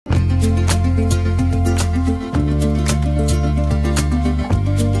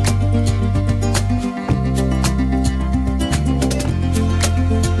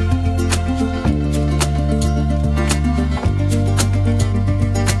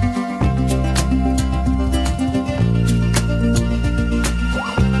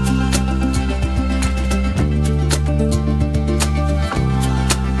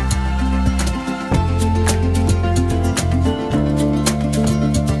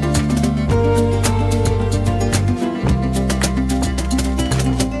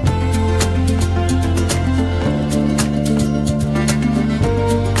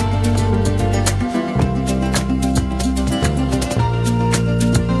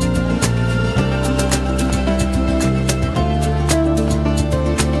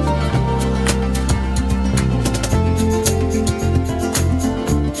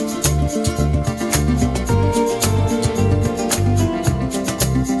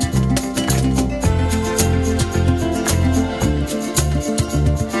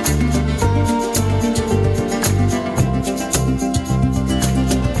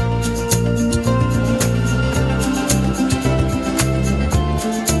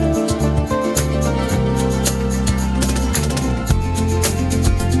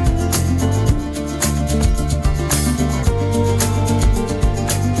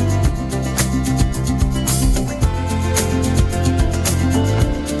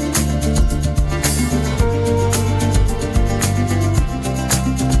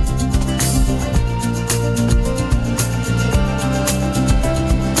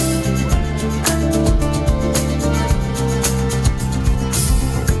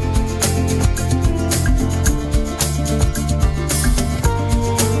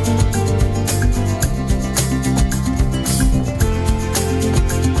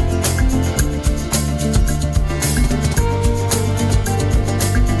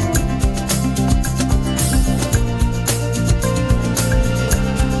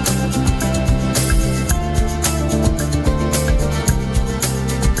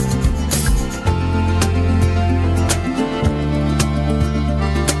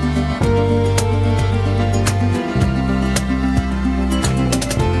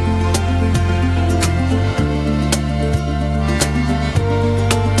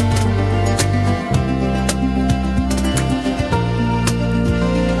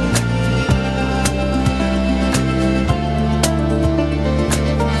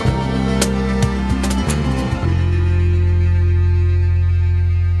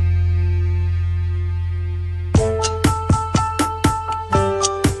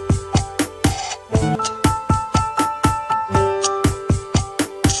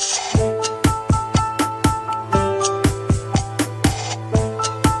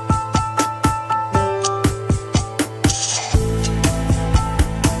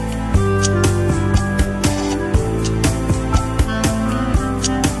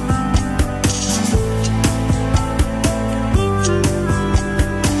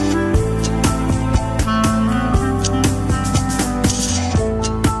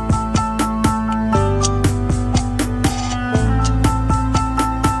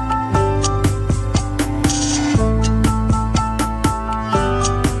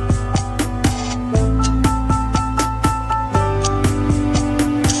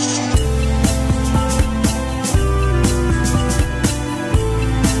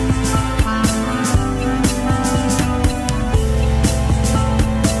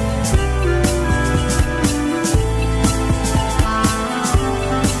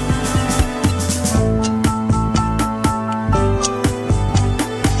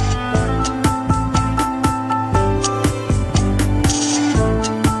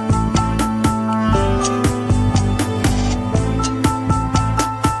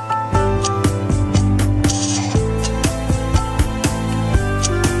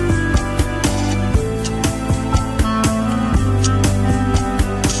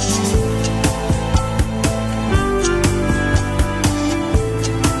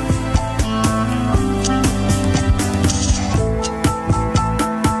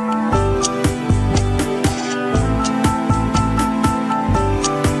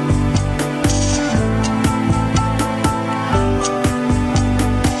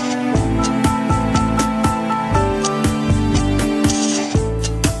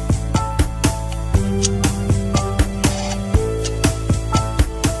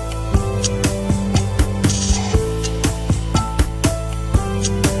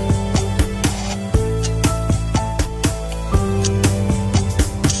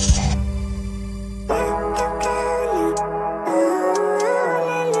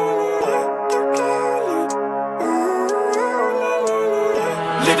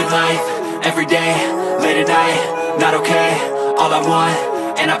Living life, everyday, late at night, not okay. All I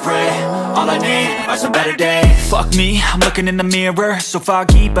want, and I pray, all I need are some better days. Fuck me, I'm looking in the mirror, so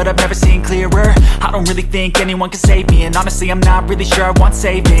foggy, but I've never seen clearer. I don't really think anyone can save me, and honestly I'm not really sure I want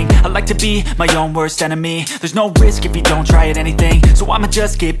saving. I like to be my own worst enemy. There's no risk if you don't try at anything, so I'ma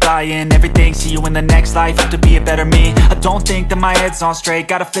just keep buying everything. See you in the next life, have to be a better me. I don't think that my head's on straight,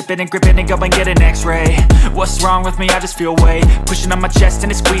 gotta flip it and grip it and go and get an x-ray. What's wrong with me? I just feel weight pushing on my chest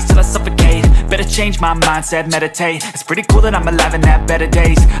and it squeezes till I suffocate. Better change my mindset, meditate. It's pretty cool that I'm alive and have better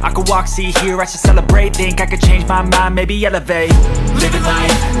days. I could walk, see, hear, I should celebrate. Think I could change my mind, maybe elevate. Living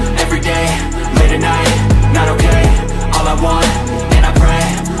life, everyday, late at night, not okay. All I want, and I pray,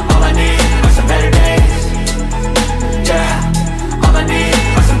 all I need are some better days. Yeah, all I need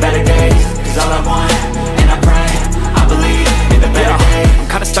are some better days. Cause all I want, and I pray, I believe in the better days. I'm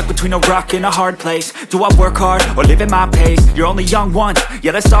kinda stuck between a rock and a hard place. Do I work hard or live at my pace? You're only young once,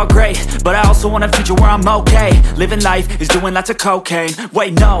 yeah that's all great, but I also want a future where I'm okay. Living life is doing lots of cocaine.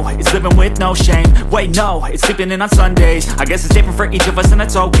 Wait no, it's living with no shame. Wait no, it's sleeping in on Sundays. I guess it's different for each of us and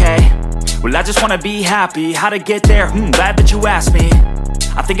that's okay. Well I just wanna be happy, how to get there? Glad that you asked me.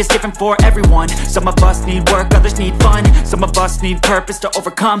 I think it's different for everyone. Some of us need work, others need fun. Some of us need purpose to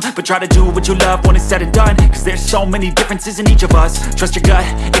overcome. But try to do what you love when it's said and done. Cause there's so many differences in each of us. Trust your gut,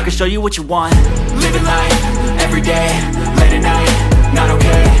 it can show you what you want. Living life, everyday, late at night, not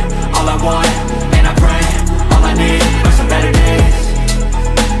okay. All I want, and I pray, all I need are some better days.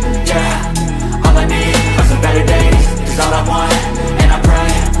 Yeah, all I need are some better days. Cause all I want, and I pray,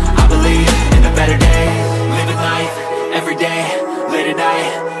 I believe in the better days. Living life, everyday, late at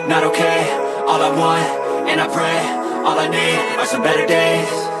night, not okay. All I want, and I pray, all I need are some better days.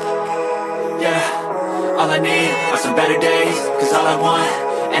 Yeah, all I need are some better days. Cause all I want,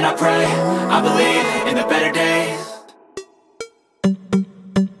 and I pray, I believe in the better days.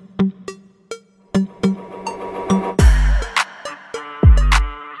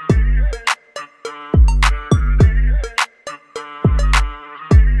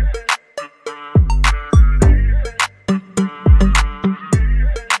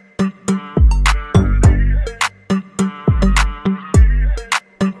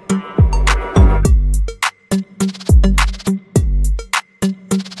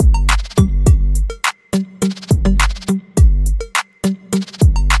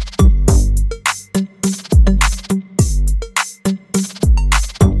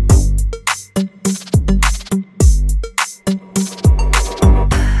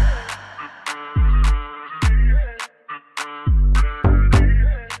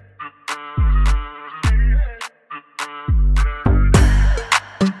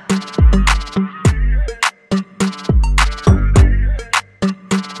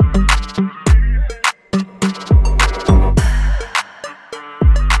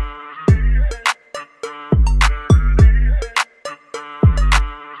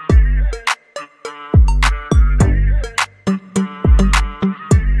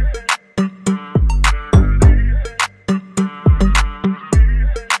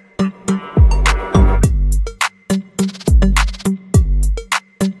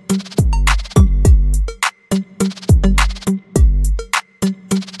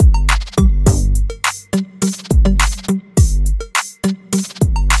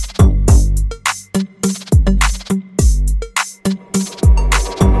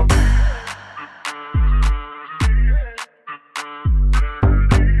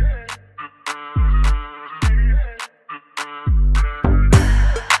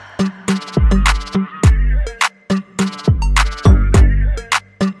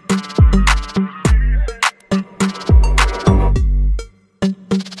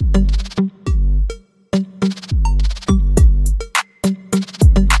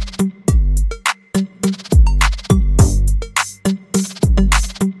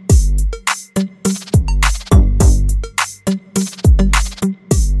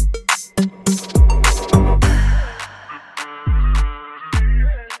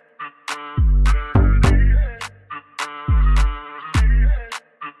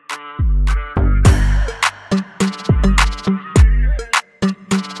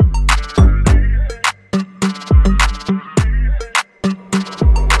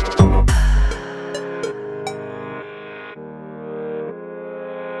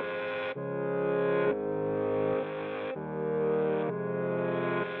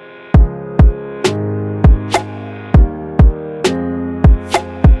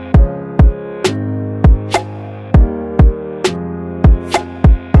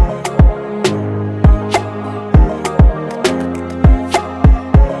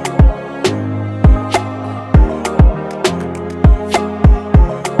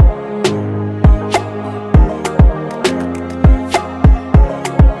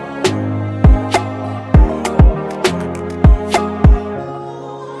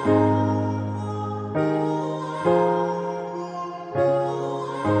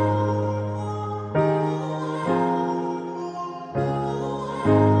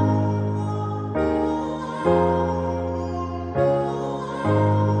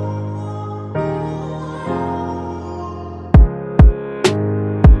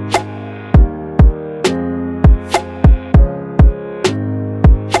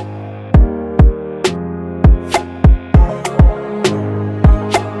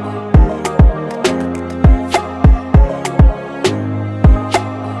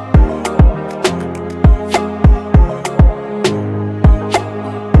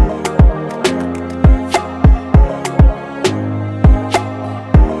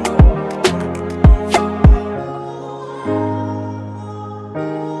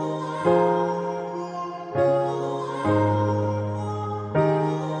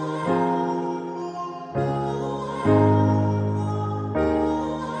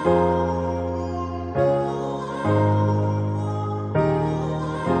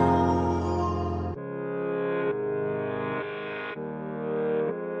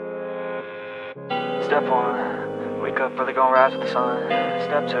 Step 1, wake up early, gon' rise with the sun.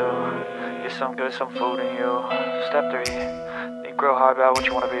 Step 2, get some good, some food in you. Step 3, think real hard about what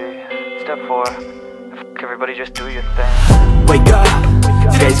you wanna be. Step 4, fuck everybody, just do your thing. Wake up,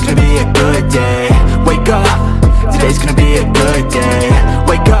 today's gonna be a good day. Wake up, today's gonna be a good day.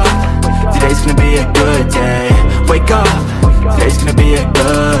 Wake up, today's gonna be a good day. Wake up, today's gonna be a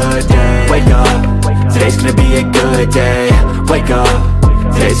good day. Wake up, today's gonna be a good day. Wake up,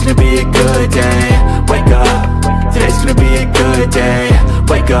 today's gonna be a good day. Wake up, today's gonna be a good day.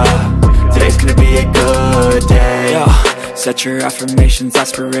 Wake up, today's gonna be a good day. Yo, set your affirmations,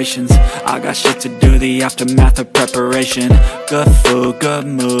 aspirations. I got shit to do, the aftermath of preparation. Good food, good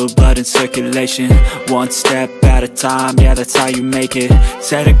mood, blood in circulation. One step at a time, yeah, that's how you make it.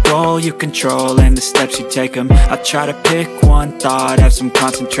 Set a goal you control and the steps you take them. I try to pick one thought, have some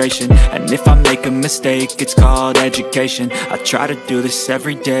concentration. And if I make a mistake, it's called education. I try to do this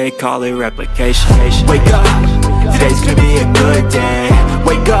every day, call it replication. Wake up, today's gonna be a good day.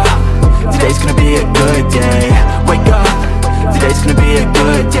 Wake up, today's gonna be a good day. Wake up, today's gonna be a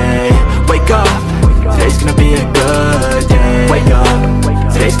good day. Wake up, today's gonna be a good day. Wake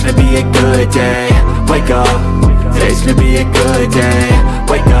up, today's gonna be a good day. Wake up, today's gonna be a good day.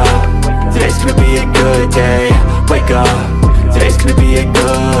 Wake up, today's gonna be a good day. Wake up, today's gonna be a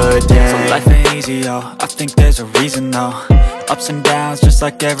good day. So life ain't easy, yo, I think there's a reason though. Ups and downs, just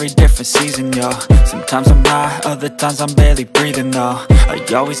like every different season, yo. Sometimes I'm high, other times I'm barely breathing, though. I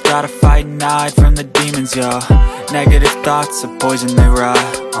always gotta fight and hide from the demons, yo. Negative thoughts are poison, they rot.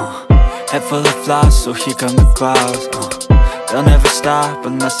 Head full of flies, so here come the clouds. They'll never stop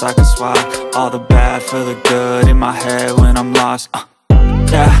unless I can swap all the bad for the good in my head when I'm lost.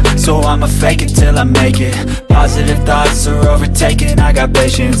 Yeah, so I'ma fake it till I make it. Positive thoughts are overtaken, I got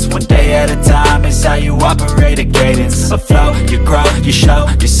patience. One day at a time is how you operate a cadence. A flow, you grow, you show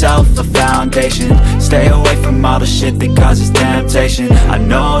yourself a foundation. Stay away from all the shit that causes temptation. I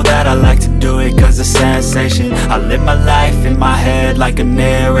know that I like to do it cause it's sensation. I live my life in my head like a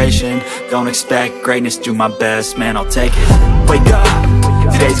narration. Don't expect greatness, do my best, man, I'll take it. Wake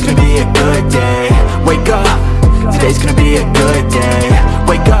up, today's gonna be a good day. Wake up, today's gonna be a good day.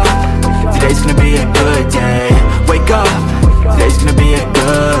 Wake up, today's gonna be a good day. Wake up, today's gonna be a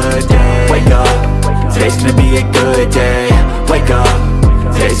good